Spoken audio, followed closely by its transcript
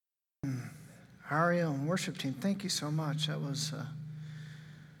Ario and worship team, thank you so much. That was a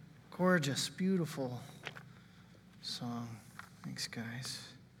gorgeous, beautiful song. Thanks, guys.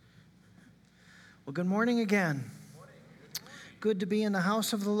 Well, good morning again. Good to be in the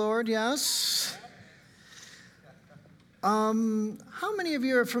house of the Lord, yes? How many of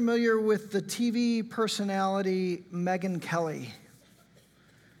you are familiar with the TV personality Megyn Kelly?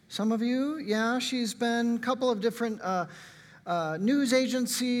 Some of you, yeah, she's been a couple of different news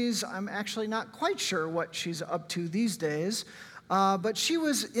agencies. I'm actually not quite sure what she's up to these days, but she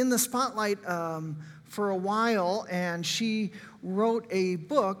was in the spotlight for a while, and she wrote a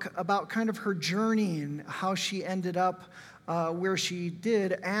book about kind of her journey and how she ended up where she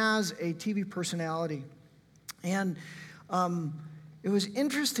did as a TV personality. And it was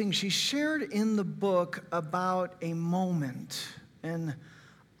interesting. She shared in the book about a moment, an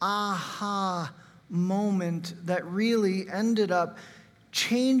aha moment that really ended up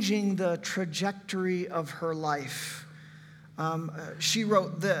changing the trajectory of her life. She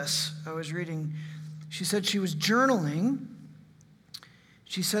wrote this. I was reading. She said she was journaling.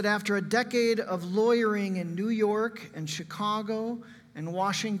 She said, after a decade of lawyering in New York and Chicago and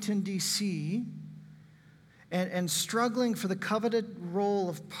Washington, D.C., and struggling for the coveted role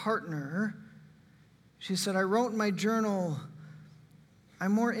of partner, she said, I wrote in my journal,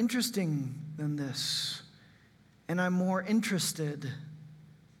 I'm more interesting than this, and I'm more interested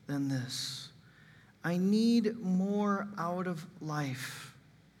than this. I need more out of life.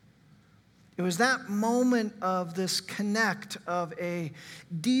 It was that moment of this connect of a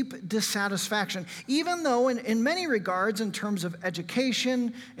deep dissatisfaction, even though in many regards, in terms of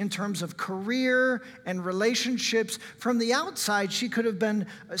education, in terms of career and relationships, from the outside, she could have been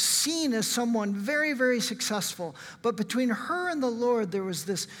seen as someone very, very successful. But between her and the Lord, there was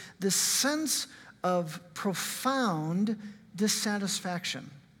this sense of profound dissatisfaction.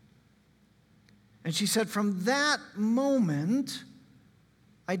 And she said, from that moment,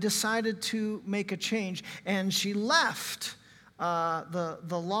 I decided to make a change, and she left the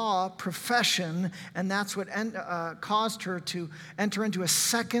law profession, and that's what caused her to enter into a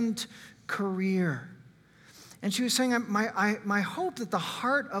second career. And she was saying, my hope that the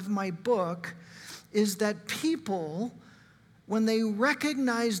heart of my book is that people, when they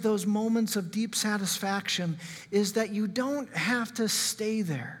recognize those moments of deep satisfaction, is that you don't have to stay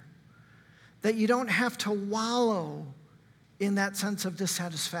there, that you don't have to wallow in that sense of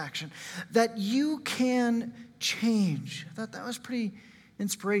dissatisfaction, that you can change. I thought that was pretty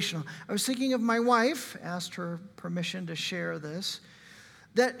inspirational. I was thinking of my wife, asked her permission to share this,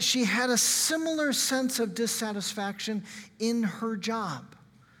 that she had a similar sense of dissatisfaction in her job,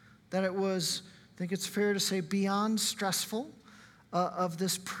 that it was, I think it's fair to say, beyond stressful of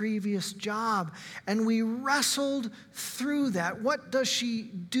this previous job. And we wrestled through that. What does she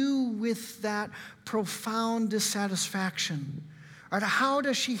do with that profound dissatisfaction? Right? How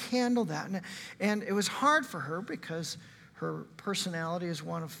does she handle that? And it was hard for her because her personality is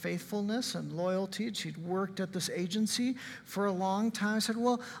one of faithfulness and loyalty. She'd worked at this agency for a long time. I said,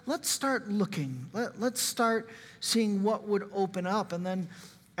 well, let's start looking. Let's start seeing what would open up. And then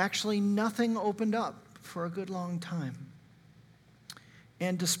actually nothing opened up for a good long time.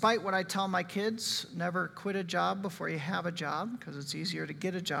 And despite what I tell my kids, never quit a job before you have a job, because it's easier to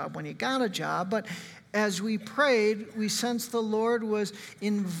get a job when you got a job. But as we prayed, we sensed the Lord was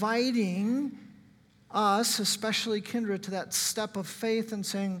inviting us, especially Kindred, to that step of faith and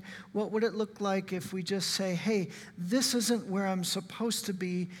saying, what would it look like if we just say, hey, this isn't where I'm supposed to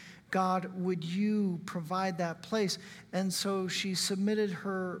be. God, would you provide that place? And so she submitted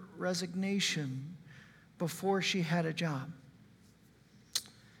her resignation before she had a job.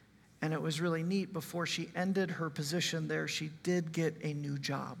 And it was really neat. Before she ended her position there, she did get a new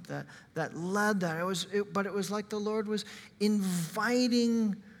job that led that. But it was like the Lord was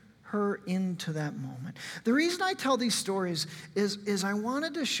inviting her into that moment. The reason I tell these stories is I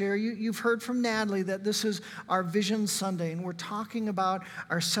wanted to share, you've heard from Natalie that this is our Vision Sunday, and we're talking about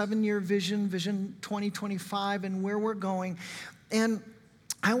our 7-year vision, Vision 2025, and where we're going. And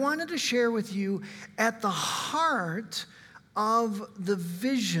I wanted to share with you at the heart of the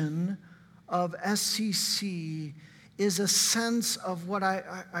vision of SCC is a sense of what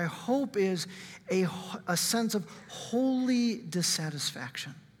I hope is a sense of holy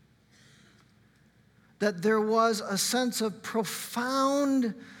dissatisfaction. That there was a sense of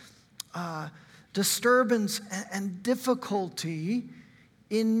profound disturbance and difficulty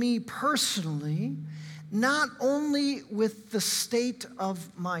in me personally, not only with the state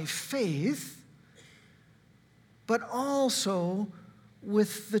of my faith, but also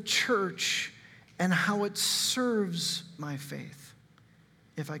with the church and how it serves my faith,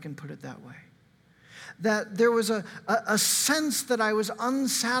 if I can put it that way. that there was a sense that I was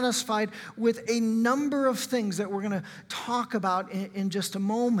unsatisfied with a number of things that we're going to talk about in just a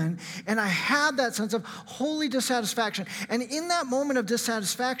moment. And I had that sense of holy dissatisfaction. And in that moment of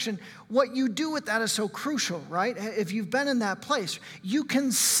dissatisfaction, what you do with that is so crucial, right? If you've been in that place, you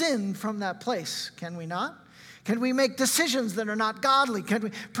can sin from that place, can we not? Can we make decisions that are not godly? Can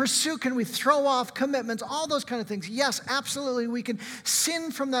we pursue? Can we throw off commitments? All those kind of things. Yes, absolutely, we can sin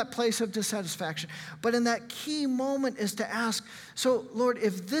from that place of dissatisfaction. But in that key moment is to ask, so Lord,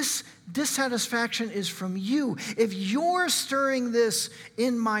 if this dissatisfaction is from you, if you're stirring this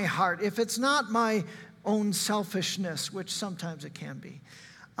in my heart, if it's not my own selfishness, which sometimes it can be,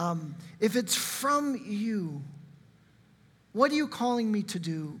 if it's from you, what are you calling me to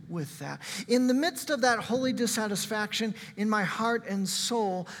do with that? In the midst of that holy dissatisfaction in my heart and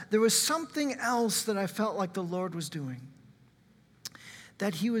soul, there was something else that I felt like the Lord was doing.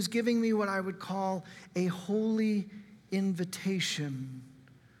 That he was giving me what I would call a holy invitation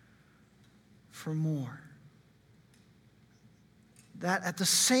for more. That at the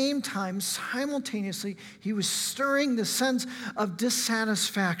same time, simultaneously, he was stirring the sense of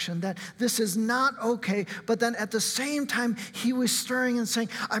dissatisfaction, that this is not okay, but then at the same time, he was stirring and saying,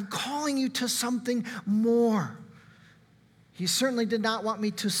 I'm calling you to something more. He certainly did not want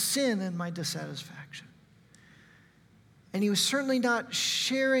me to sin in my dissatisfaction. And he was certainly not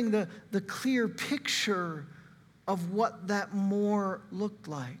sharing the clear picture of what that more looked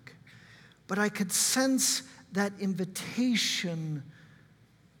like. But I could sense that invitation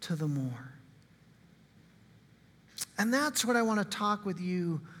to the more. And that's what I want to talk with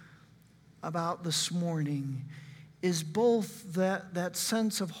you about this morning, is both that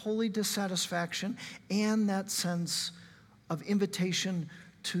sense of holy dissatisfaction and that sense of invitation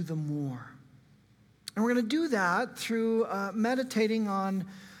to the more. And we're going to do that through meditating on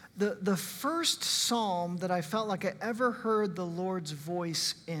the first psalm that I felt like I ever heard the Lord's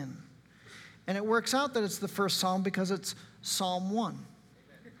voice in. And it works out that it's the first psalm because it's Psalm 1.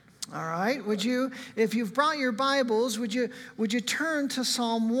 All right, would you, if you've brought your Bibles, would you turn to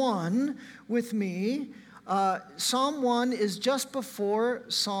Psalm 1 with me? Psalm 1 is just before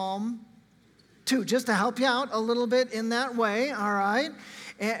Psalm 2, just to help you out a little bit in that way, all right?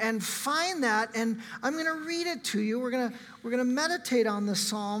 And find that, and I'm going to read it to you. We're going to meditate on this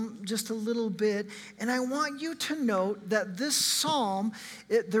psalm just a little bit, and I want you to note that this psalm,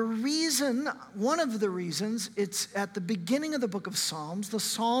 one of the reasons it's at the beginning of the book of Psalms, the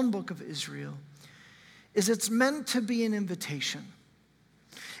Psalm book of Israel, is it's meant to be an invitation.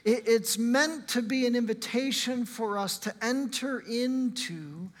 It's meant to be an invitation for us to enter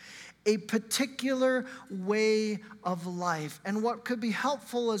into a particular way of life. And what could be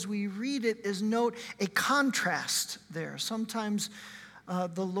helpful as we read it is note a contrast there. Sometimes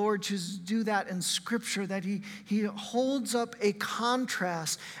the Lord chooses to do that in Scripture, that he holds up a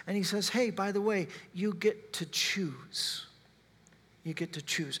contrast and he says, hey, by the way, you get to choose. You get to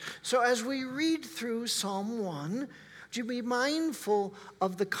choose. So as we read through Psalm 1, would you be mindful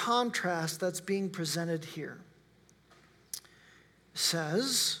of the contrast that's being presented here? It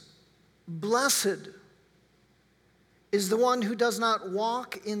says, blessed is the one who does not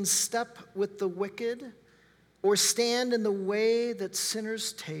walk in step with the wicked, or stand in the way that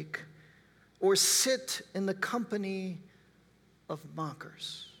sinners take, or sit in the company of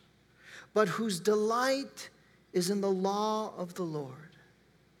mockers, but whose delight is in the law of the Lord,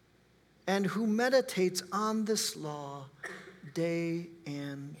 and who meditates on this law day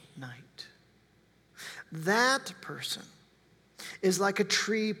and night. That person is like a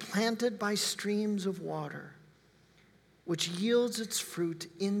tree planted by streams of water, which yields its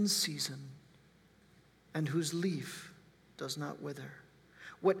fruit in season, and whose leaf does not wither.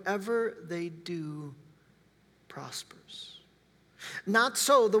 Whatever they do prospers. Not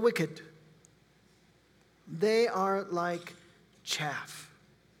so the wicked. They are like chaff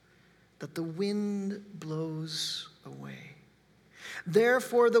that the wind blows away.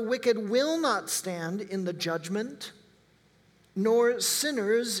 Therefore the wicked will not stand in the judgment, nor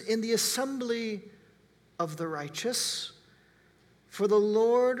sinners in the assembly of the righteous. For the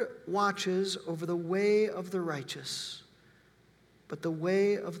Lord watches over the way of the righteous, but the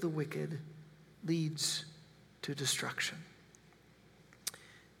way of the wicked leads to destruction.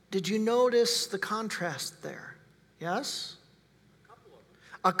 Did you notice the contrast there? Yes?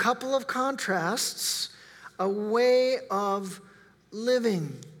 A couple of contrasts, a way of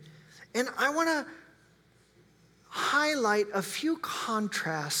living. And I want to highlight a few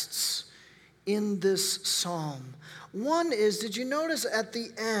contrasts in this psalm. One is, did you notice at the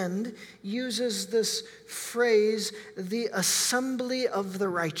end, uses this phrase, the assembly of the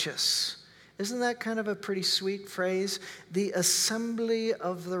righteous. Isn't that kind of a pretty sweet phrase? The assembly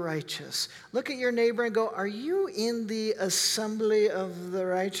of the righteous. Look at your neighbor and go, are you in the assembly of the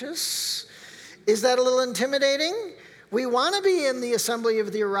righteous? Is that a little intimidating? We want to be in the assembly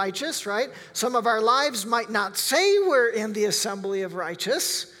of the righteous, right? Some of our lives might not say we're in the assembly of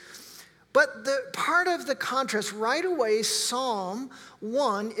righteous, but the part of the contrast right away, Psalm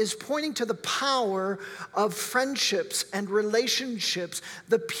 1 is pointing to the power of friendships and relationships,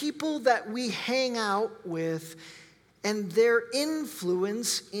 the people that we hang out with and their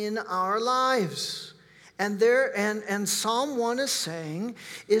influence in our lives. And Psalm 1 is saying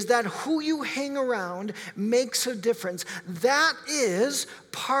is that who you hang around makes a difference. That is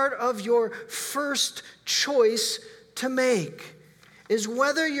part of your first choice to make, is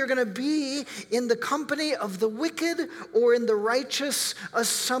whether you're going to be in the company of the wicked or in the righteous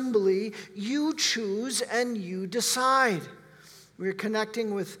assembly. You choose and you decide. We're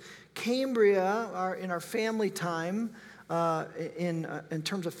connecting with Cambria in our family time. In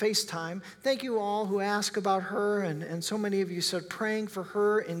terms of FaceTime. Thank you all who asked about her, and so many of you said praying for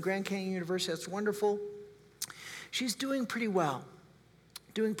her in Grand Canyon University. That's wonderful. She's doing pretty well,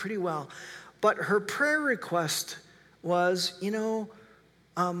 But her prayer request was,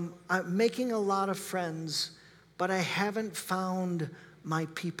 I'm making a lot of friends, but I haven't found my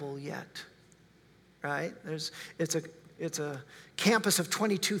people yet, right? It's a campus of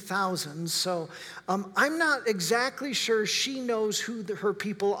 22,000, so I'm not exactly sure she knows who her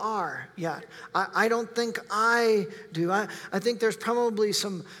people are yet. I don't think I do. I think there's probably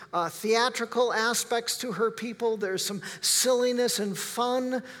some theatrical aspects to her people. There's some silliness and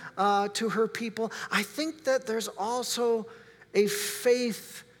fun to her people. I think that there's also a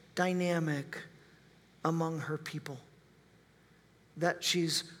faith dynamic among her people that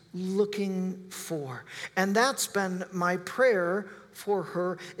she's looking for. And that's been my prayer for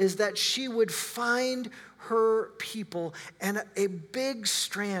her, is that she would find her people. And a big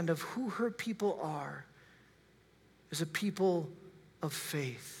strand of who her people are is a people of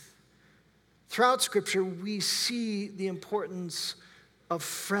faith. Throughout Scripture, we see the importance of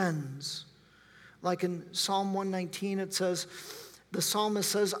friends. Like in Psalm 119, it says, the psalmist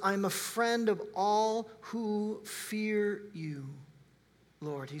says, I'm a friend of all who fear you,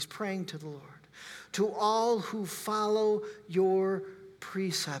 Lord. He's praying to the Lord. To all who follow your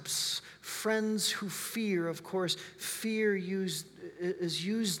precepts. Friends who fear, of course, fear is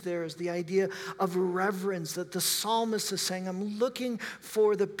used there as the idea of reverence, that the psalmist is saying, I'm looking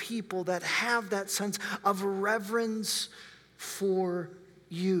for the people that have that sense of reverence for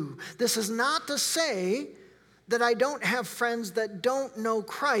you. This is not to say that I don't have friends that don't know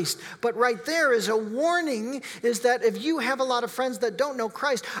Christ. But right there is a warning, is that if you have a lot of friends that don't know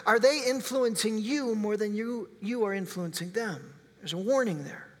Christ, are they influencing you more than you are influencing them? There's a warning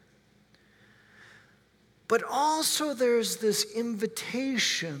there. But also there's this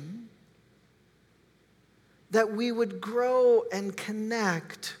invitation that we would grow and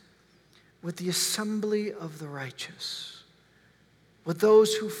connect with the assembly of the righteous, with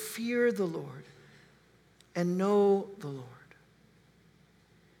those who fear the Lord and know the Lord.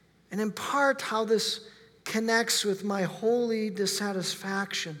 And in part, how this connects with my holy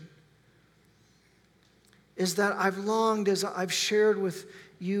dissatisfaction is that I've longed, as I've shared with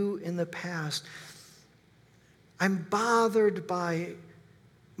you in the past, I'm bothered by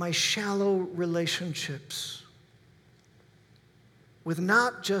my shallow relationships with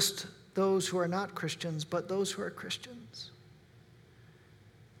not just those who are not Christians, but those who are Christians.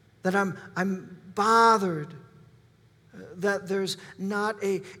 That I'm bothered that there's not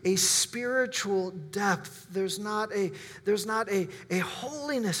a spiritual depth, there's not a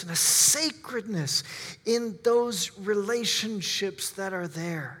holiness and a sacredness in those relationships that are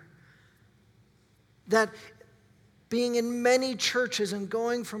there. That being in many churches and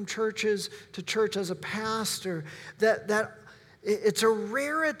going from churches to church as a pastor, that it's a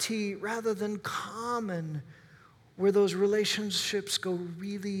rarity rather than common, where those relationships go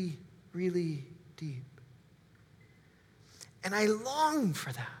really, really deep. And I long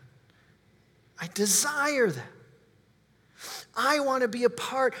for that. I desire that. I want to be a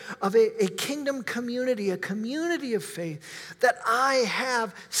part of a kingdom community, a community of faith that I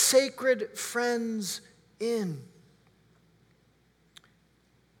have sacred friends in.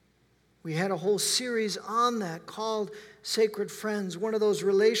 We had a whole series on that called Sacred Friends. One of those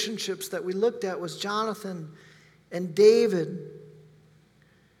relationships that we looked at was Jonathan and David.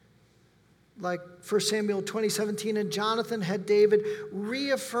 Like 1 Samuel 20:17, and Jonathan had David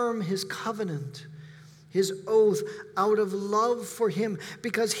reaffirm his covenant, his oath, out of love for him,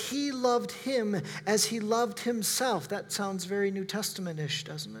 because he loved him as he loved himself. That sounds very New Testament-ish,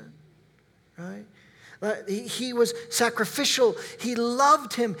 doesn't it? right? He was sacrificial. He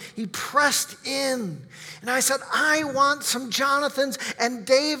loved him. He pressed in. And I said, I want some Jonathans and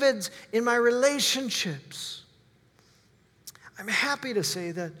Davids in my relationships. I'm happy to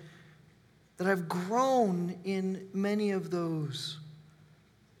say that I've grown in many of those.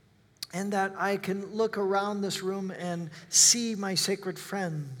 And that I can look around this room and see my sacred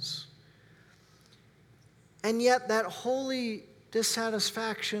friends. And yet that holy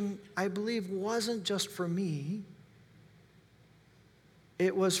dissatisfaction, I believe, wasn't just for me.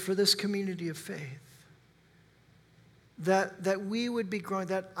 It was for this community of faith. That we would be growing,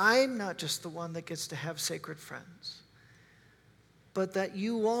 that I'm not just the one that gets to have sacred friends, but that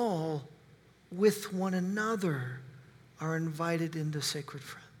you all, with one another, are invited into sacred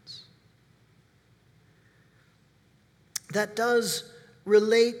friends. That does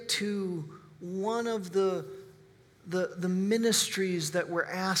relate to one of the ministries that we're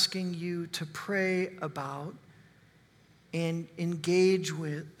asking you to pray about and engage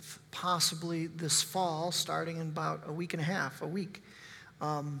with possibly this fall, starting in about a week. And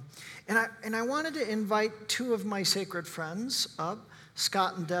I wanted to invite two of my sacred friends up,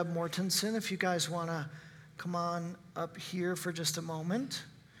 Scott and Deb Mortensen, if you guys want to come on up here for just a moment.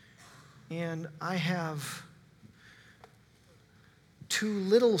 And I have 2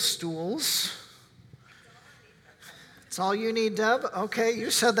 little stools. It's all you need, Deb? Okay, you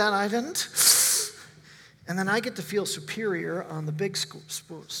said that, I didn't. And then I get to feel superior on the big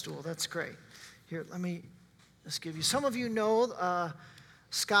stool. That's great. Here, let me just give you. Some of you know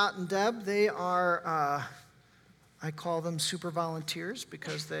Scott and Deb. They are, I call them super volunteers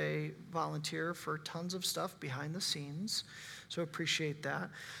because they volunteer for tons of stuff behind the scenes. So appreciate that.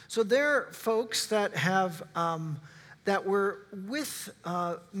 So they're folks that have, that were with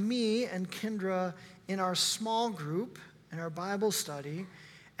me and Kendra in our small group, in our Bible study,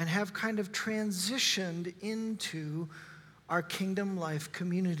 and have kind of transitioned into our Kingdom Life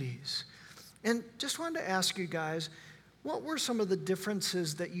communities. And just wanted to ask you guys, what were some of the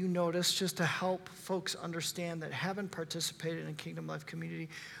differences that you noticed, just to help folks understand that haven't participated in Kingdom Life community?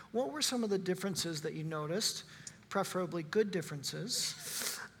 What were some of the differences that you noticed, preferably good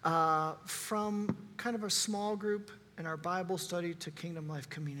differences, from kind of a small group in our Bible study to Kingdom Life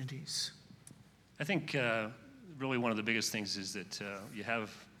communities? I think really one of the biggest things is that you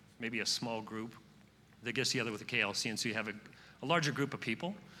have maybe a small group that gets together with the KLC, and so you have a larger group of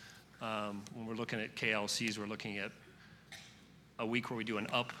people. When we're looking at KLCs, we're looking at a week where we do an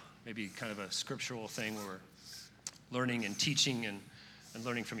up, maybe kind of a scriptural thing where we're learning and teaching and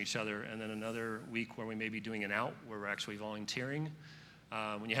learning from each other, and then another week where we may be doing an out, where we're actually volunteering.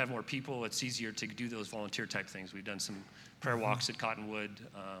 When you have more people, it's easier to do those volunteer type things. We've done some prayer walks at Cottonwood.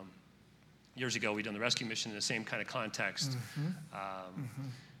 Years ago, we've done the rescue mission in the same kind of context.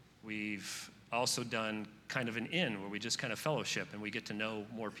 We've also done kind of an inn where we just kind of fellowship and we get to know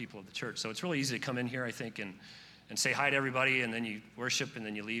more people of the church. So it's really easy to come in here, I think, and say hi to everybody, and then you worship, and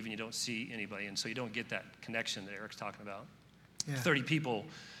then you leave, and you don't see anybody. And so you don't get that connection that Eric's talking about. Yeah. 30 people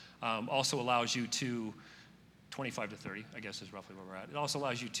also allows you to, 25 to 30, I guess is roughly where we're at. It also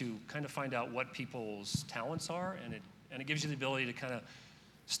allows you to kind of find out what people's talents are, and it gives you the ability to kind of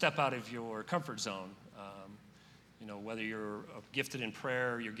step out of your comfort zone. Whether you're gifted in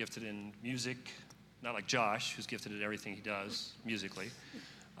prayer, you're gifted in music, not like Josh, who's gifted at everything he does musically.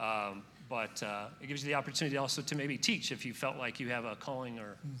 But it gives you the opportunity also to maybe teach if you felt like you have a calling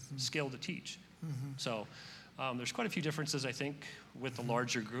or skill to teach. So there's quite a few differences, I think, with the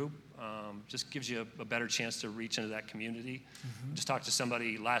larger group. Just gives you a better chance to reach into that community. Just talked to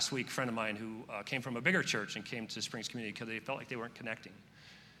somebody last week, a friend of mine, who came from a bigger church and came to Springs Community because they felt like they weren't connecting.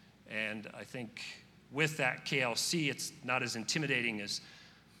 And I think with that KLC, it's not as intimidating as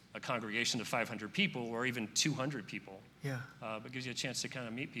a congregation of 500 people or even 200 people. Yeah. But it gives you a chance to kind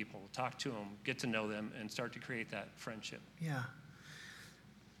of meet people, talk to them, get to know them, and start to create that friendship. Yeah.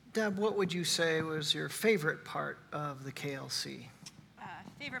 Deb, what would you say was your favorite part of the KLC?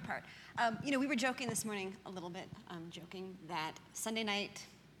 Favorite part? We were joking this morning a little bit, joking that Sunday night,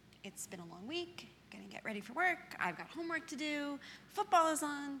 it's been a long week, gonna get ready for work, I've got homework to do, football is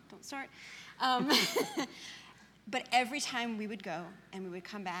on, don't start. But every time we would go and we would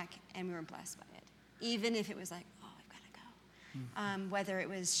come back and we were blessed by it, even if it was like, oh, I've got to go. Whether it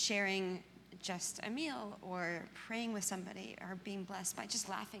was sharing just a meal or praying with somebody or being blessed by just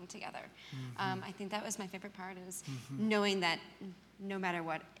laughing together. I think that was my favorite part, is knowing that no matter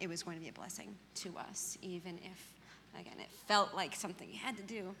what, it was going to be a blessing to us, even if, again, it felt like something you had to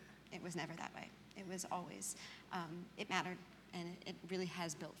do. It was never that way. It was always, it mattered, and it really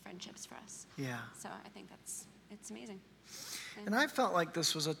has built friendships for us. Yeah. So I think it's amazing. And I felt like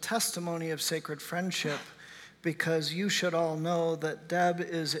this was a testimony of sacred friendship because you should all know that Deb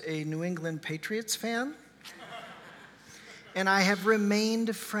is a New England Patriots fan. And I have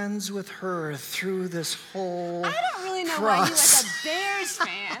remained friends with her through this whole I don't really know process. why you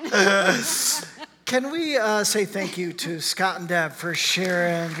like a Bears fan. Can we say thank you to Scott and Deb for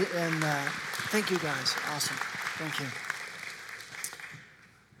sharing and thank you guys. Awesome. Thank you.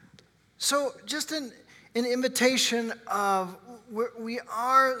 So just an invitation of we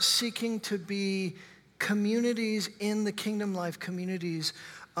are seeking to be communities in the Kingdom Life communities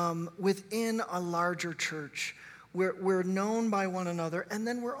within a larger church. We're known by one another, and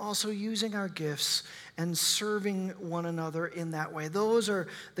then we're also using our gifts and serving one another in that way. Those are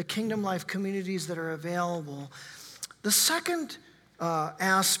the Kingdom Life communities that are available. The second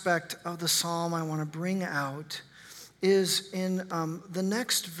aspect of the psalm I want to bring out is in the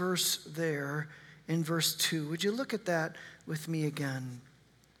next verse there, in verse 2. Would you look at that with me again?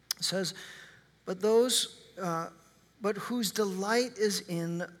 It says, but whose delight is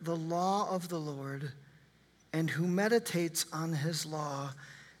in the law of the Lord, and who meditates on his law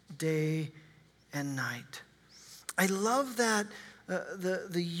day and night. I love that,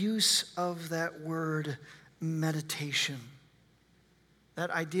 the use of that word meditation.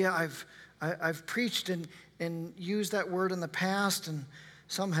 That idea I've preached and used that word in the past, and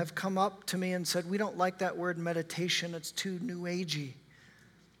some have come up to me and said, we don't like that word meditation, it's too new agey.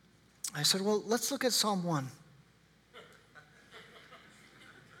 I said, well, let's look at Psalm 1.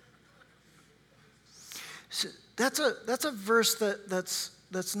 So that's a verse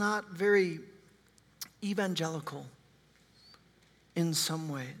that's not very evangelical in some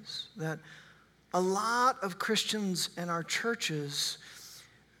ways. That a lot of Christians in our churches,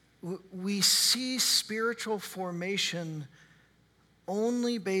 we see spiritual formation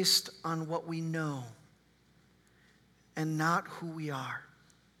only based on what we know and not who we are.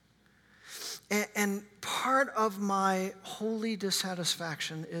 And part of my holy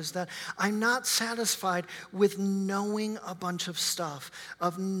dissatisfaction is that I'm not satisfied with knowing a bunch of stuff,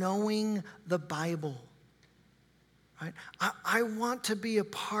 of knowing the Bible. Right? I want to be a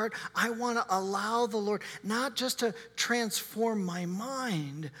part, I want to allow the Lord not just to transform my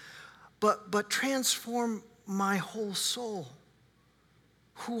mind, but transform my whole soul,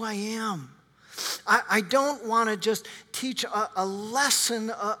 who I am. I don't want to just teach a lesson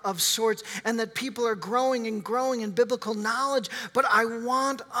of sorts and that people are growing and growing in biblical knowledge, but I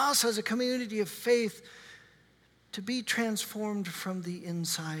want us as a community of faith to be transformed from the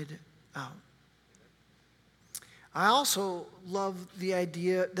inside out. I also love the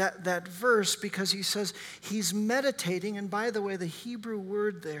idea, that verse, because he says he's meditating, and by the way, the Hebrew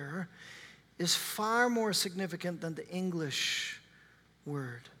word there is far more significant than the English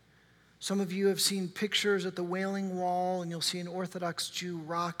word. Some of you have seen pictures at the Wailing Wall, and you'll see an Orthodox Jew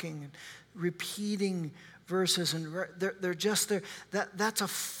rocking and repeating verses, and they're just there. That's a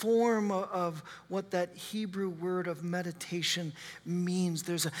form of what that Hebrew word of meditation means.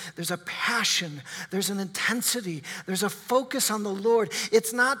 There's a passion, there's an intensity, there's a focus on the Lord.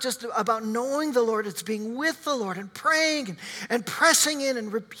 It's not just about knowing the Lord, it's being with the Lord and praying and pressing in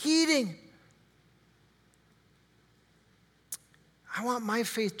and repeating. I want my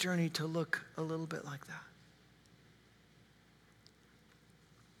faith journey to look a little bit like that.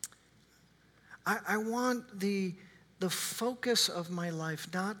 I want the focus of my life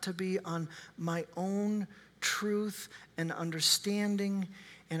not to be on my own truth and understanding,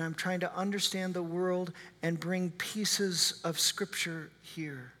 and I'm trying to understand the world and bring pieces of Scripture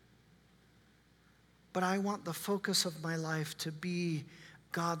here. But I want the focus of my life to be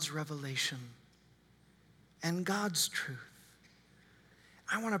God's revelation and God's truth.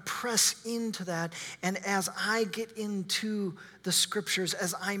 I want to press into that, and as I get into the Scriptures,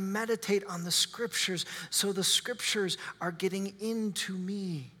 as I meditate on the Scriptures, so the Scriptures are getting into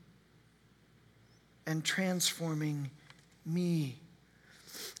me and transforming me.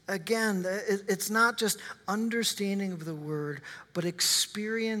 Again, it's not just understanding of the Word, but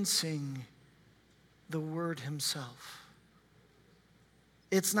experiencing the Word Himself.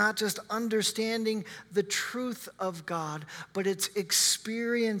 It's not just understanding the truth of God, but it's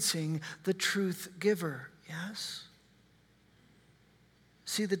experiencing the truth giver. Yes?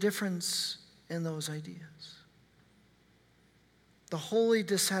 See the difference in those ideas. The holy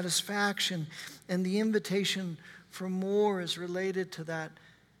dissatisfaction and the invitation for more is related to that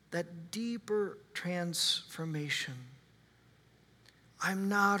deeper transformation. I'm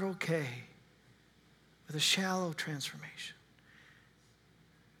not okay with a shallow transformation.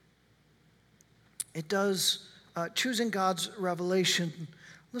 It does, choosing God's revelation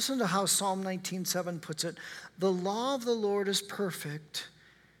Listen to how Psalm 19:7 puts it. The law of the Lord is perfect,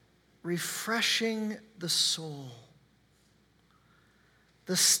 refreshing the soul.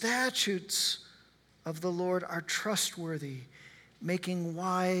 The statutes of the Lord are trustworthy, making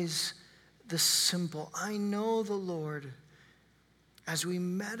wise the simple. I know the Lord, as we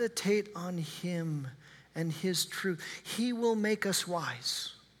meditate on him and his truth, he will make us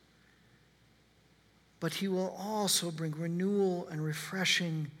wise. But he will also bring renewal and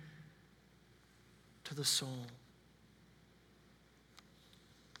refreshing to the soul.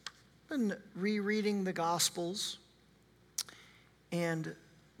 I've been rereading the Gospels and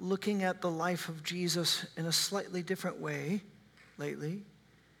looking at the life of Jesus in a slightly different way lately.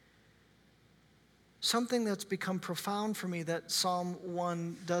 Something that's become profound for me that Psalm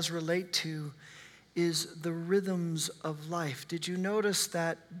 1 does relate to is the rhythms of life. Did you notice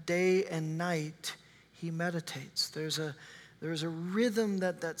that day and night he meditates? There's a rhythm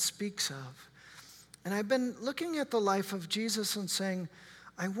that speaks of. And I've been looking at the life of Jesus and saying,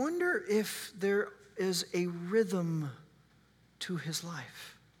 I wonder if there is a rhythm to his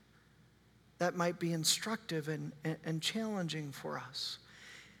life that might be instructive and challenging for us.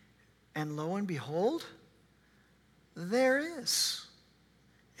 And lo and behold, there is.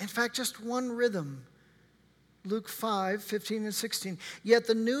 In fact, just one rhythm. Luke 5:15-16. Yet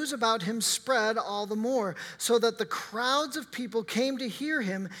the news about him spread all the more, so that the crowds of people came to hear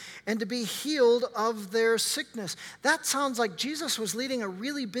him and to be healed of their sickness. That sounds like Jesus was leading a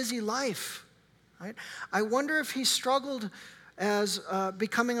really busy life. Right? I wonder if he struggled as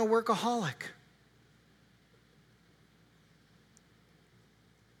becoming a workaholic.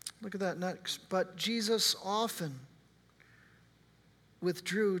 Look at that next. But Jesus often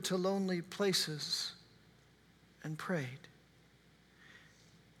withdrew to lonely places and prayed.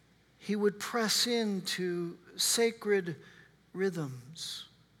 He would press into sacred rhythms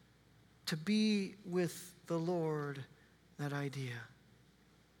to be with the Lord, that idea.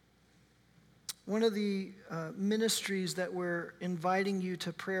 One of the ministries that we're inviting you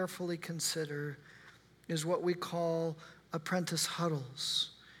to prayerfully consider is what we call apprentice huddles.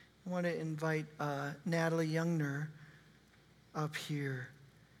 I want to invite Natalie Youngner up here.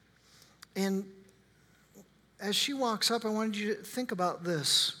 And as she walks up, I wanted you to think about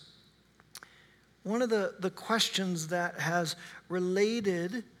this. One of the questions that has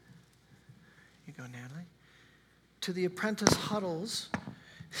related, here you go, Natalie, to the apprentice huddles.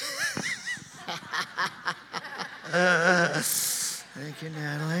 Thank you,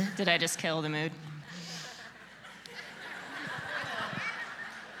 Natalie. Did I just kill the mood?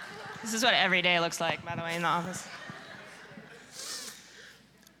 This is what every day looks like, by the way, in the office.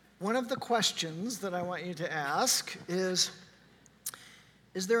 One of the questions that I want you to ask is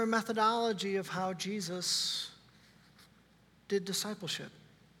there a methodology of how Jesus did discipleship?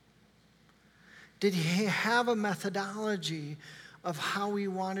 Did he have a methodology of how he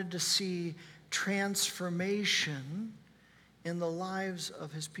wanted to see transformation in the lives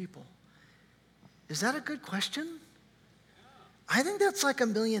of his people? Is that a good question? I think that's like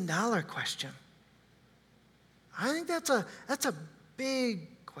 $1 million question. I think that's a big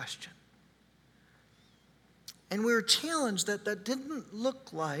question. And we were challenged that didn't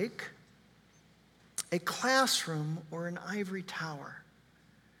look like a classroom or an ivory tower.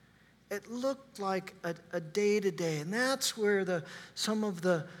 It looked like a day-to-day. And that's where some of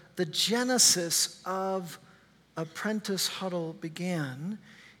the genesis of Apprentice Huddle began,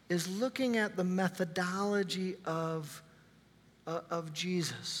 is looking at the methodology of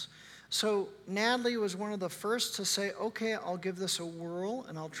Jesus. So Natalie was one of the first to say, okay, I'll give this a whirl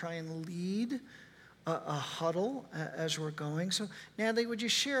and I'll try and lead a huddle as we're going. So Natalie, would you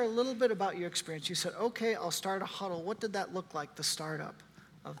share a little bit about your experience? You said, okay, I'll start a huddle. What did that look like, the startup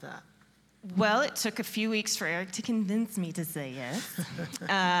of that? Well, it took a few weeks for Eric to convince me to say yes.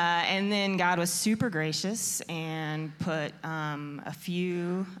 And then God was super gracious and put a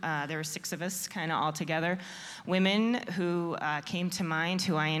few, there were 6 of us kind of all together, women who came to mind,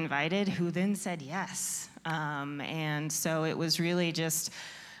 who I invited, who then said yes. And so it was really just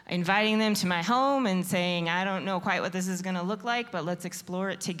inviting them to my home and saying, I don't know quite what this is going to look like, but let's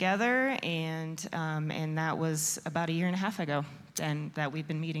explore it together. And that was about 1.5 years ago, and that we've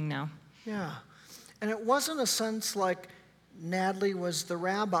been meeting now. Yeah. And it wasn't a sense like Natalie was the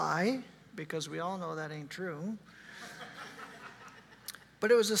rabbi, because we all know that ain't true.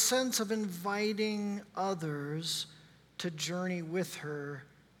 But it was a sense of inviting others to journey with her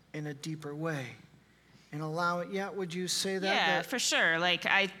in a deeper way. And allow it, yeah, would you say that? Yeah, for sure. Like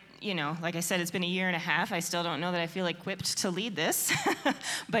like I said, it's been a year and a half. I still don't know that I feel equipped to lead this,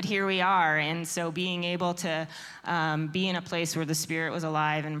 but here we are. And so being able to be in a place where the Spirit was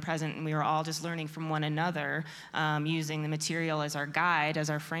alive and present, and we were all just learning from one another, using the material as our guide, as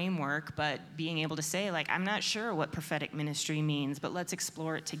our framework, but being able to say, like, I'm not sure what prophetic ministry means, but let's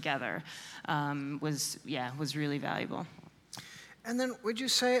explore it together, was really valuable. And then would you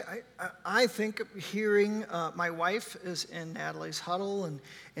say, I think hearing, my wife is in Natalie's huddle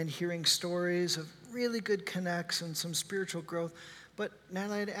and hearing stories of really good connects and some spiritual growth. But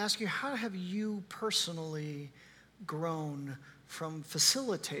Natalie, I'd ask you, how have you personally grown from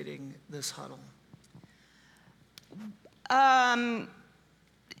facilitating this huddle?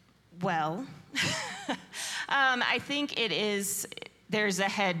 Well, I think there's a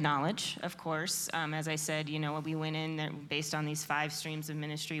head knowledge, of course. As I said, we went in there based on these 5 streams of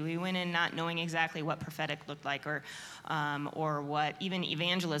ministry. We went in not knowing exactly what prophetic looked like or what even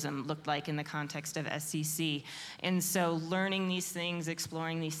evangelism looked like in the context of SCC. And so learning these things,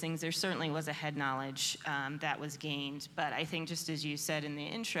 exploring these things, there certainly was a head knowledge that was gained. But I think just as you said in the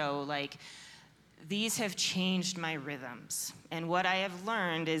intro, like, these have changed my rhythms. And what I have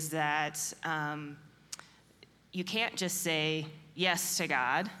learned is that you can't just say yes to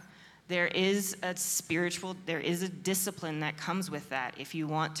God. There is a discipline that comes with that. If you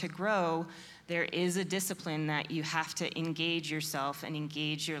want to grow, there is a discipline that you have to engage yourself and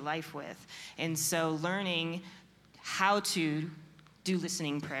engage your life with. And so learning how to do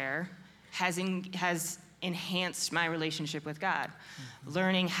listening prayer has enhanced my relationship with God. Mm-hmm.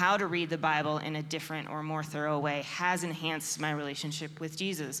 Learning how to read the Bible in a different or more thorough way has enhanced my relationship with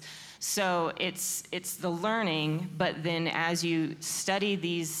Jesus. So it's the learning, but then as you study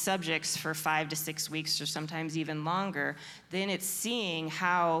these subjects for 5 to 6 weeks or sometimes even longer, then it's seeing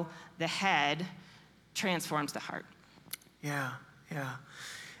how the head transforms the heart. Yeah.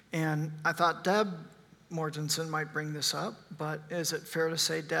 And I thought Deb Mortensen might bring this up, but is it fair to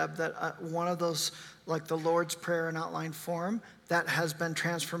say, Deb, that one of those, like the Lord's Prayer in outline form, that has been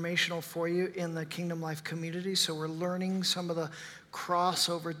transformational for you in the Kingdom Life community? So we're learning some of the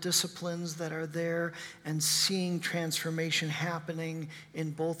crossover disciplines that are there and seeing transformation happening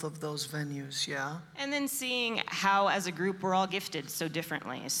in both of those venues, yeah? And then seeing how, as a group, we're all gifted so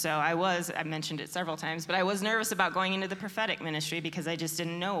differently. So I mentioned it several times, but I was nervous about going into the prophetic ministry because I just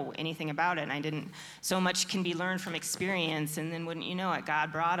didn't know anything about it. And so much can be learned from experience, and then wouldn't you know it,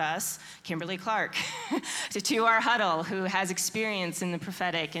 God brought us, Kimberly Clark, to our huddle, who has experience in the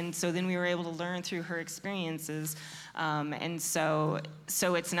prophetic, and so then we were able to learn through her experiences. And so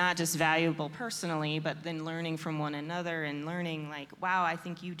it's not just valuable personally, but then learning from one another and learning, like, wow, I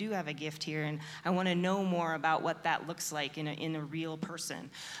think you do have a gift here, and I want to know more about what that looks like in a real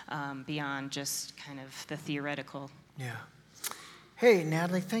person, beyond just kind of the theoretical. Yeah. Hey,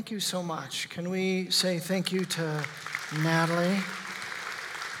 Natalie, thank you so much. Can we say thank you to Natalie?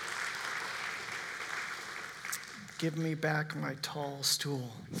 Give me back my tall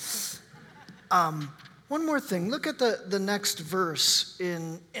stool. One more thing. Look at the next verse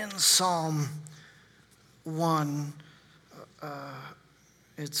in Psalm 1.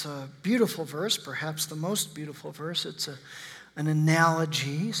 It's a beautiful verse, perhaps the most beautiful verse. It's an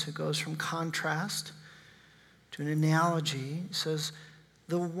analogy, so it goes from contrast to an analogy. It says,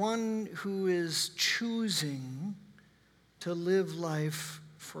 the one who is choosing to live life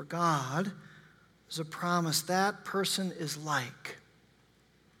for God, there's a promise, that person is like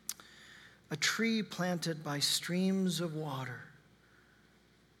a tree planted by streams of water,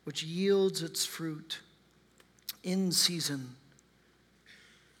 which yields its fruit in season,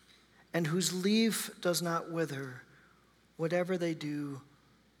 and whose leaf does not wither. Whatever they do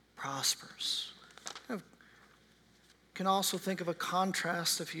prospers. You can also think of a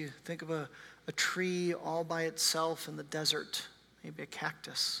contrast if you think of a tree all by itself in the desert, maybe a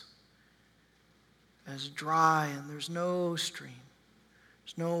cactus, as dry and there's no stream,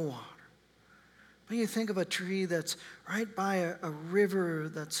 there's no water. But you think of a tree that's right by a river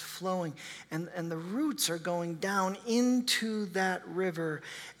that's flowing, and the roots are going down into that river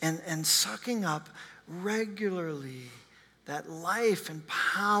and sucking up regularly that life and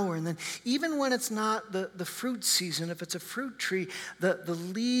power. And then even when it's not the fruit season, if it's a fruit tree, the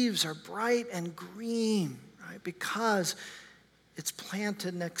leaves are bright and green, right? Because it's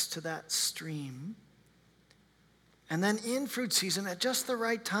planted next to that stream. And then in fruit season, at just the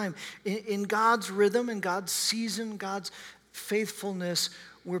right time, in God's rhythm, in God's season, God's faithfulness,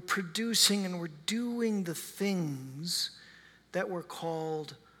 we're producing and we're doing the things that we're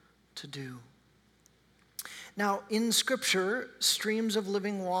called to do. Now, in Scripture, streams of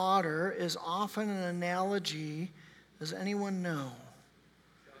living water is often an analogy, does anyone know?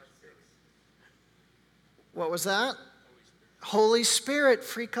 What was that? Holy Spirit.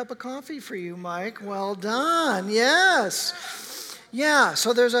 Free cup of coffee for you, Mike. Well done. Yes. Yeah,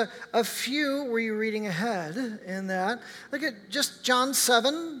 so there's a few, were you reading ahead in that? Look at just John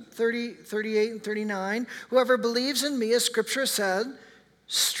 7, 30, 38, and 39. Whoever believes in me, as Scripture said,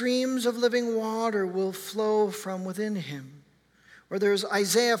 streams of living water will flow from within him. Or there's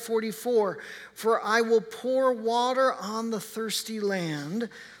Isaiah 44, for I will pour water on the thirsty land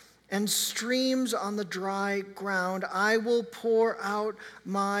and streams on the dry ground. I will pour out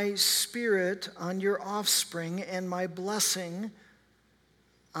my Spirit on your offspring and my blessing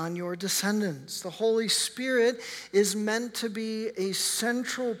on your descendants. The Holy Spirit is meant to be a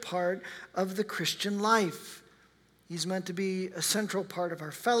central part of the Christian life. He's meant to be a central part of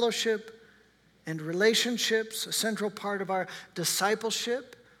our fellowship and relationships, a central part of our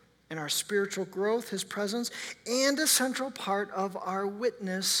discipleship and our spiritual growth, his presence, and a central part of our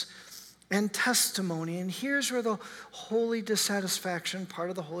witness and testimony. And here's where the holy dissatisfaction, part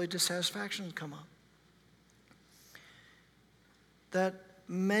of the holy dissatisfaction come up. That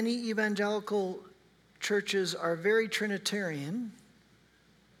many evangelical churches are very Trinitarian,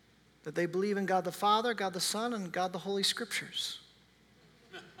 that they believe in God the Father, God the Son, and God the Holy Scriptures.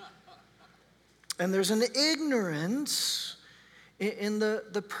 And there's an ignorance in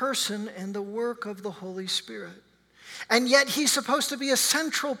the person and the work of the Holy Spirit. And yet he's supposed to be a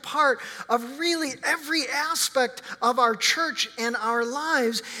central part of really every aspect of our church and our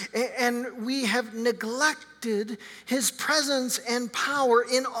lives. And we have neglected his presence and power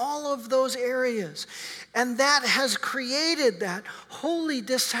in all of those areas. And that has created that holy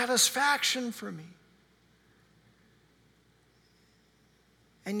dissatisfaction for me.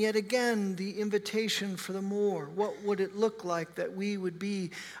 And yet again, the invitation for the more. What would it look like that we would be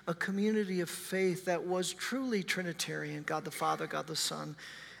a community of faith that was truly Trinitarian, God the Father, God the Son,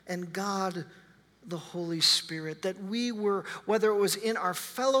 and God the Holy Spirit? That we were, whether it was in our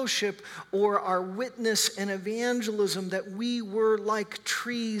fellowship or our witness and evangelism, that we were like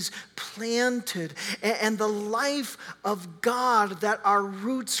trees planted, and the life of God that our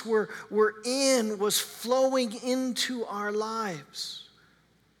roots were in was flowing into our lives.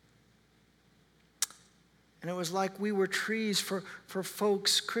 And it was like we were trees for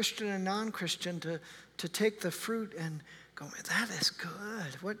folks, Christian and non-Christian, to take the fruit and go, man, that is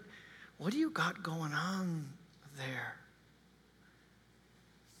good. What do you got going on there?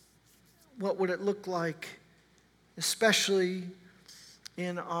 What would it look like, especially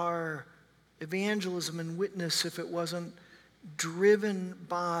in our evangelism and witness, if it wasn't driven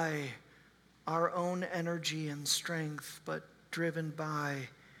by our own energy and strength, but driven by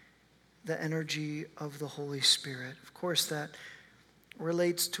the energy of the Holy Spirit? Of course, that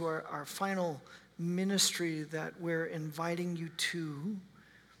relates to our final ministry that we're inviting you to,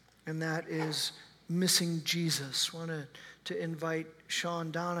 and that is Missing Jesus. I wanted to invite Sean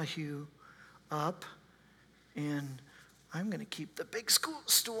Donahue up, and I'm going to keep the big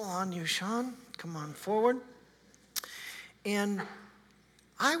stool on you, Sean. Come on forward. And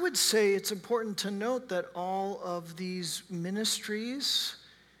I would say it's important to note that all of these ministries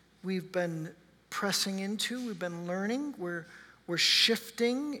we've been pressing into, we've been learning, we're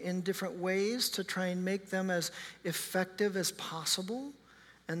shifting in different ways to try and make them as effective as possible.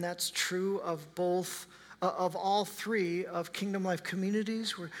 And that's true of both, of all three of Kingdom Life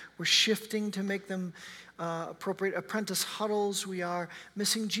communities. We're shifting to make them appropriate. Apprentice huddles, we are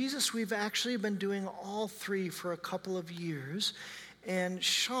Missing Jesus. We've actually been doing all three for a couple of years. And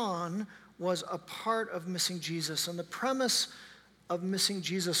Sean was a part of Missing Jesus. And the premise of Missing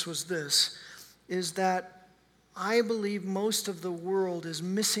Jesus was this, is that I believe most of the world is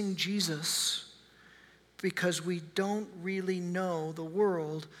missing Jesus because we don't really know, the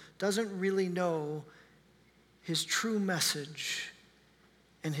world doesn't really know his true message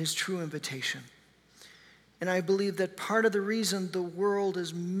and his true invitation. And I believe that part of the reason the world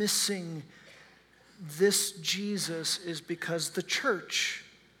is missing this Jesus is because the church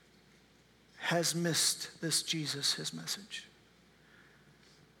has missed this Jesus, his message.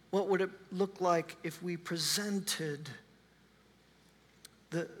 What would it look like if we presented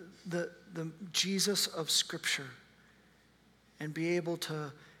the Jesus of Scripture and be able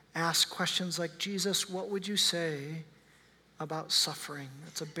to ask questions like, Jesus, what would you say about suffering?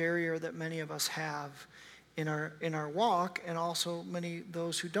 That's a barrier that many of us have in our walk, and also many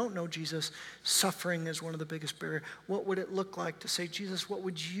those who don't know Jesus, suffering is one of the biggest barriers. What would it look like to say, Jesus, what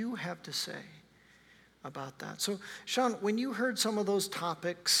would you have to say about that? So, Sean, when you heard some of those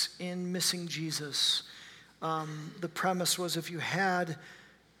topics in Missing Jesus, the premise was if you had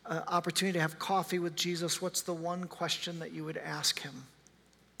an opportunity to have coffee with Jesus, what's the one question that you would ask him?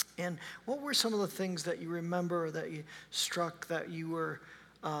 And what were some of the things that you remember or that you struck that you were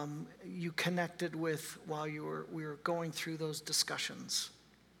you connected with while we were going through those discussions?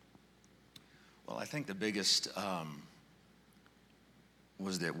 Well, I think the biggest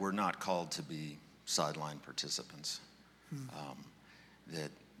was that we're not called to be sideline participants.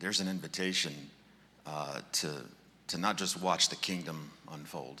 That there's an invitation to not just watch the kingdom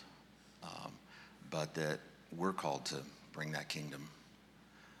unfold, but that we're called to bring that kingdom.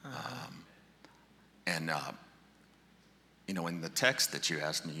 In the text that you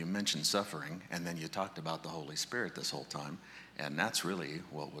asked me, you mentioned suffering, and then you talked about the Holy Spirit this whole time, and that's really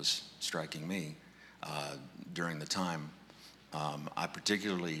what was striking me during the time. I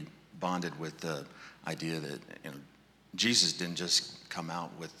particularly bonded with the idea that Jesus didn't just come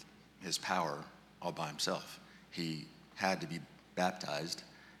out with his power all by himself. He had to be baptized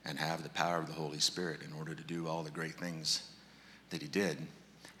and have the power of the Holy Spirit in order to do all the great things that he did.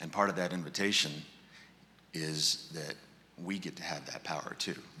 And part of that invitation is that we get to have that power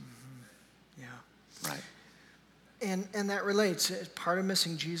too. Yeah. Right. And that relates. Part of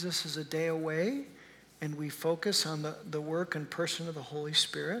missing Jesus is a day away, and we focus on the work and person of the Holy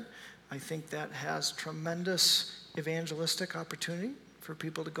Spirit. I think that has tremendous evangelistic opportunity for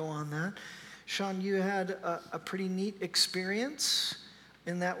people to go on that. Sean, you had a pretty neat experience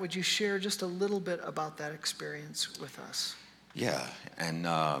in that. Would you share just a little bit about that experience with us? Yeah, and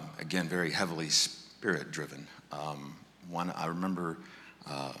again, very heavily spirit-driven. I remember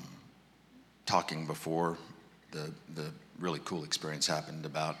talking before the really cool experience happened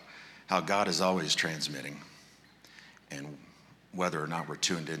about how God is always transmitting, and whether or not we're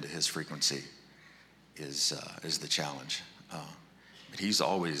tuned into his frequency is the challenge. But he's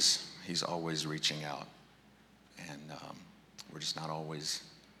always reaching out, and we're just not always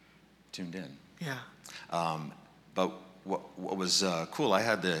tuned in. Yeah. But what was cool, I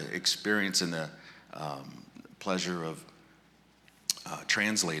had the experience and the pleasure of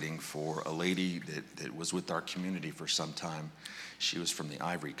translating for a lady that was with our community for some time. She was from the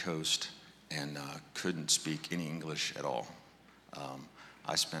Ivory Coast and couldn't speak any English at all.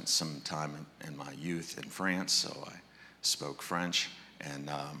 I spent some time in my youth in France, so I spoke French,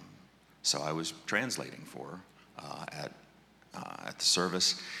 and so I was translating for her at the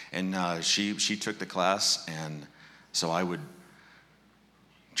service. And she took the class, and so I would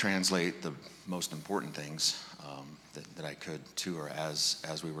translate the most important things that I could to her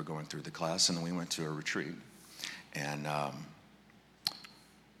as we were going through the class. And then we went to a retreat. And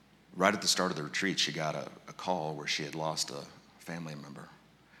right at the start of the retreat, she got a call where she had lost a family member.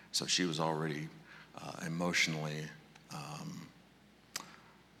 So she was already emotionally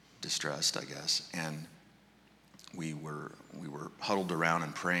distressed, I guess. And we were huddled around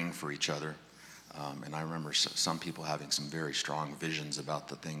and praying for each other. And I remember some people having some very strong visions about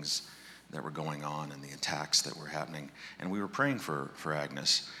the things that were going on and the attacks that were happening. And we were praying for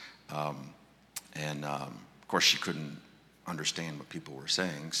Agnes. Of course, she couldn't understand what people were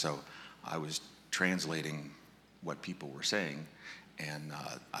saying, so I was translating what people were saying. And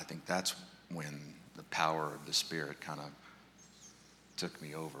I think that's when the power of the Spirit kind of took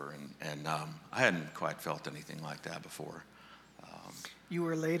me over. And I hadn't quite felt anything like that before. You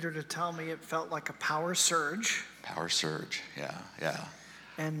were later to tell me it felt like a power surge. Power surge, yeah.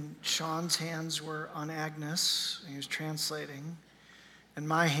 And Sean's hands were on Agnes, he was translating, and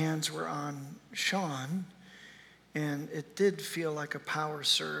my hands were on Sean, and it did feel like a power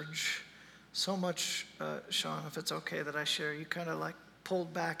surge. So much, Sean, if it's okay that I share, you kind of like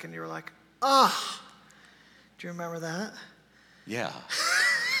pulled back and you were like, ah! Do you remember that? Yeah.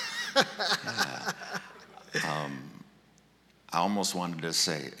 I almost wanted to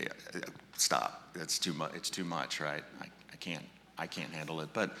say, stop, it's too much, right? I can't handle it.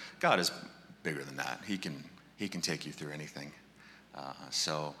 But God is bigger than that. He can take you through anything.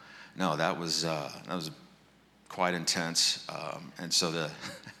 So no, that was quite intense. And so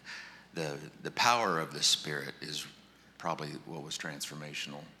the power of the Spirit is probably what was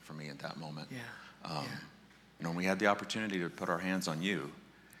transformational for me at that moment. Yeah. When we had the opportunity to put our hands on you,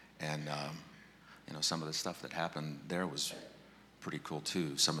 and some of the stuff that happened there was pretty cool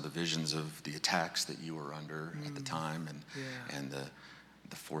too. Some of the visions of the attacks that you were under at the time, and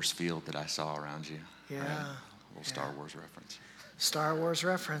the force field that I saw around you. Yeah. Right? A little Star Wars reference. Star Wars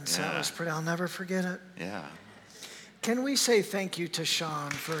reference. Yeah. That was pretty. I'll never forget it. Yeah. Can we say thank you to Sean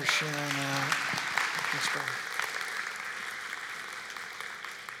for sharing that? That's great.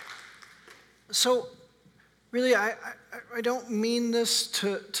 So, Really, I don't mean this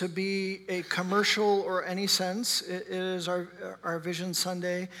to be a commercial or any sense. It is our Vision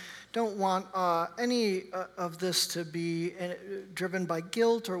Sunday. Don't want any of this to be driven by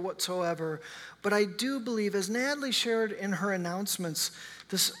guilt or whatsoever. But I do believe, as Natalie shared in her announcements,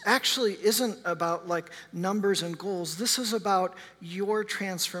 this actually isn't about like numbers and goals. This is about your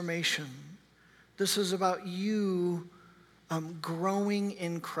transformation. This is about you growing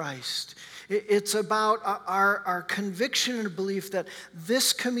in Christ. It's about our conviction and belief that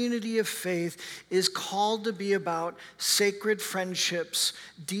this community of faith is called to be about sacred friendships,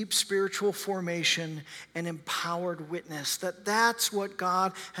 deep spiritual formation, and empowered witness. That's what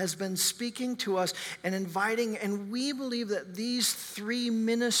God has been speaking to us and inviting. And we believe that these three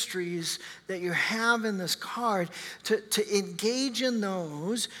ministries that you have in this card, to engage in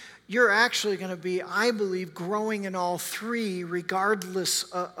those, you're actually going to be, I believe, growing in all three, regardless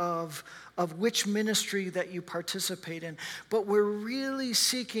of which ministry that you participate in. But we're really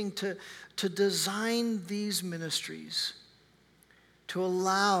seeking to design these ministries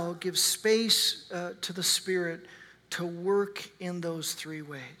to give space to the Spirit to work in those three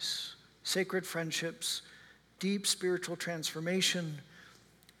ways: sacred friendships, deep spiritual transformation,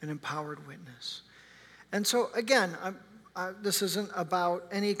 and empowered witness. And so, again, this isn't about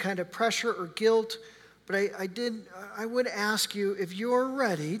any kind of pressure or guilt, but I would ask you, if you're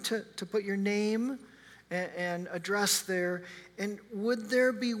ready, to put your name and address there, and would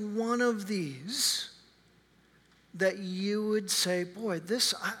there be one of these that you would say, boy,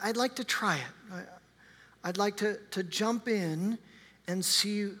 I'd like to try it. I'd like to jump in and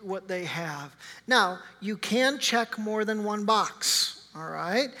see what they have. Now, you can check more than one box. All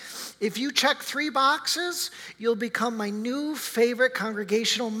right? If you check 3 boxes, you'll become my new favorite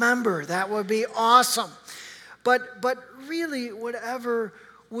congregational member. That would be awesome. But really, whatever,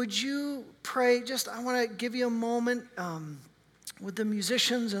 would you pray? I want to give you a moment. Would the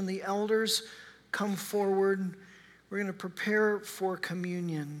musicians and the elders come forward? We're going to prepare for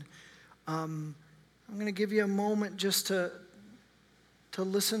communion. I'm going to give you a moment just to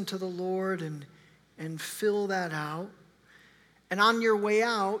listen to the Lord and fill that out. And on your way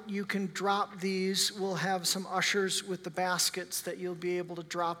out, you can drop these. We'll have some ushers with the baskets that you'll be able to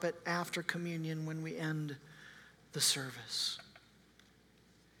drop it after communion when we end the service.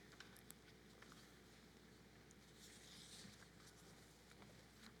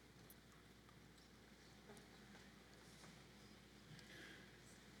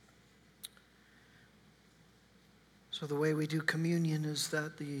 So the way we do communion is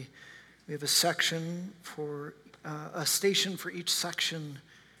that we have a station for a station for each section.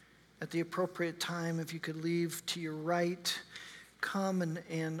 At the appropriate time, if you could leave to your right, come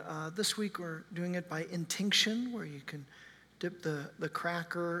and this week we're doing it by intinction, where you can dip the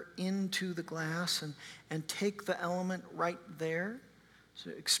cracker into the glass and take the element right there. It's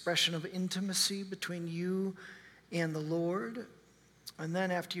an expression of intimacy between you and the Lord. And then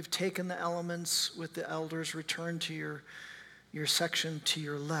after you've taken the elements with the elders, return to your section to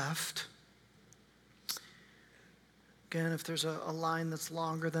your left. Again, if there's a line that's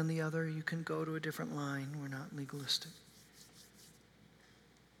longer than the other, you can go to a different line. We're not legalistic.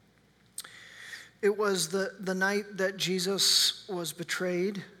 It was the night that Jesus was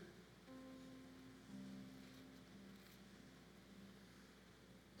betrayed.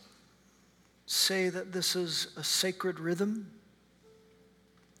 Say that this is a sacred rhythm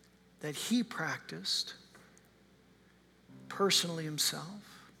that he practiced personally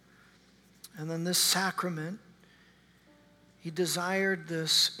himself. And then this sacrament, he desired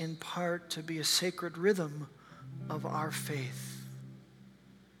this in part to be a sacred rhythm of our faith,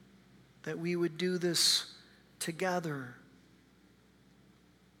 that we would do this together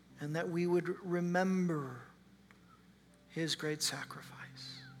and that we would remember his great sacrifice.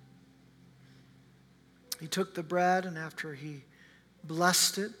 He took the bread, and after he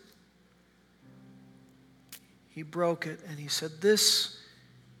blessed it, he broke it, and he said, "This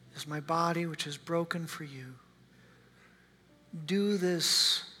is my body, which is broken for you. Do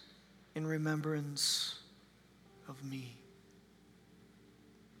this in remembrance of me."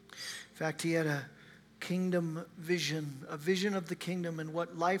 In fact, he had a kingdom vision, a vision of the kingdom and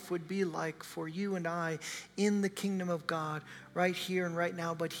what life would be like for you and I in the kingdom of God right here and right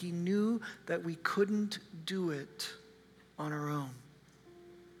now. But he knew that we couldn't do it on our own.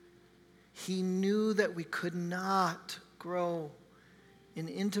 He knew that we could not grow in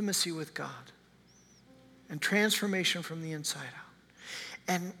intimacy with God and transformation from the inside out.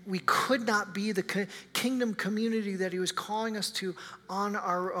 And we could not be the kingdom community that he was calling us to on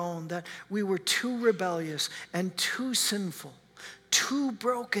our own, that we were too rebellious and too sinful, too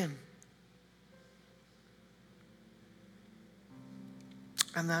broken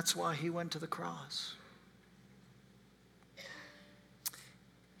And that's why he went to the cross.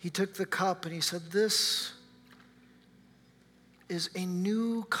 He took the cup and he said, this is a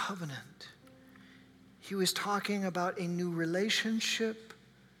new covenant. He was talking about a new relationship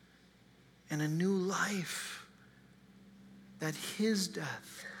and a new life that his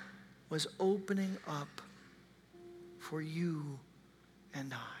death was opening up for you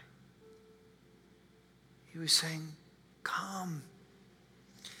and I. He was saying, come,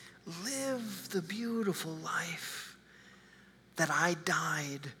 live the beautiful life that I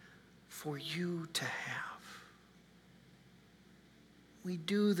died for you to have. We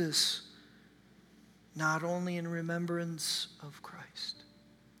do this not only in remembrance of Christ,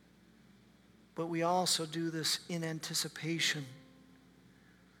 but we also do this in anticipation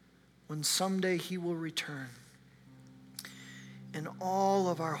when someday he will return and all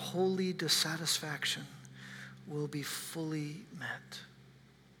of our holy dissatisfaction will be fully met.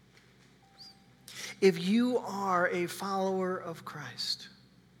 If you are a follower of Christ,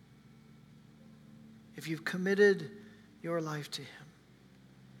 if you've committed your life to him,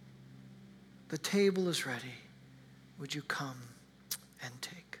 the table is ready. Would you come and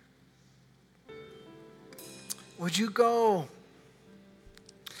take? Would you go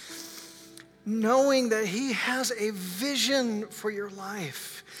knowing that he has a vision for your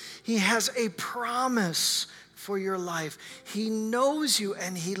life? He has a promise for your life. He knows you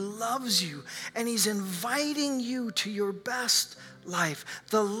and he loves you, and he's inviting you to your best life,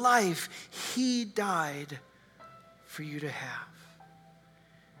 the life he died for you to have.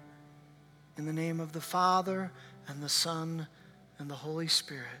 In the name of the Father and the Son and the Holy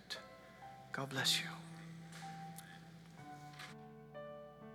Spirit, God bless you.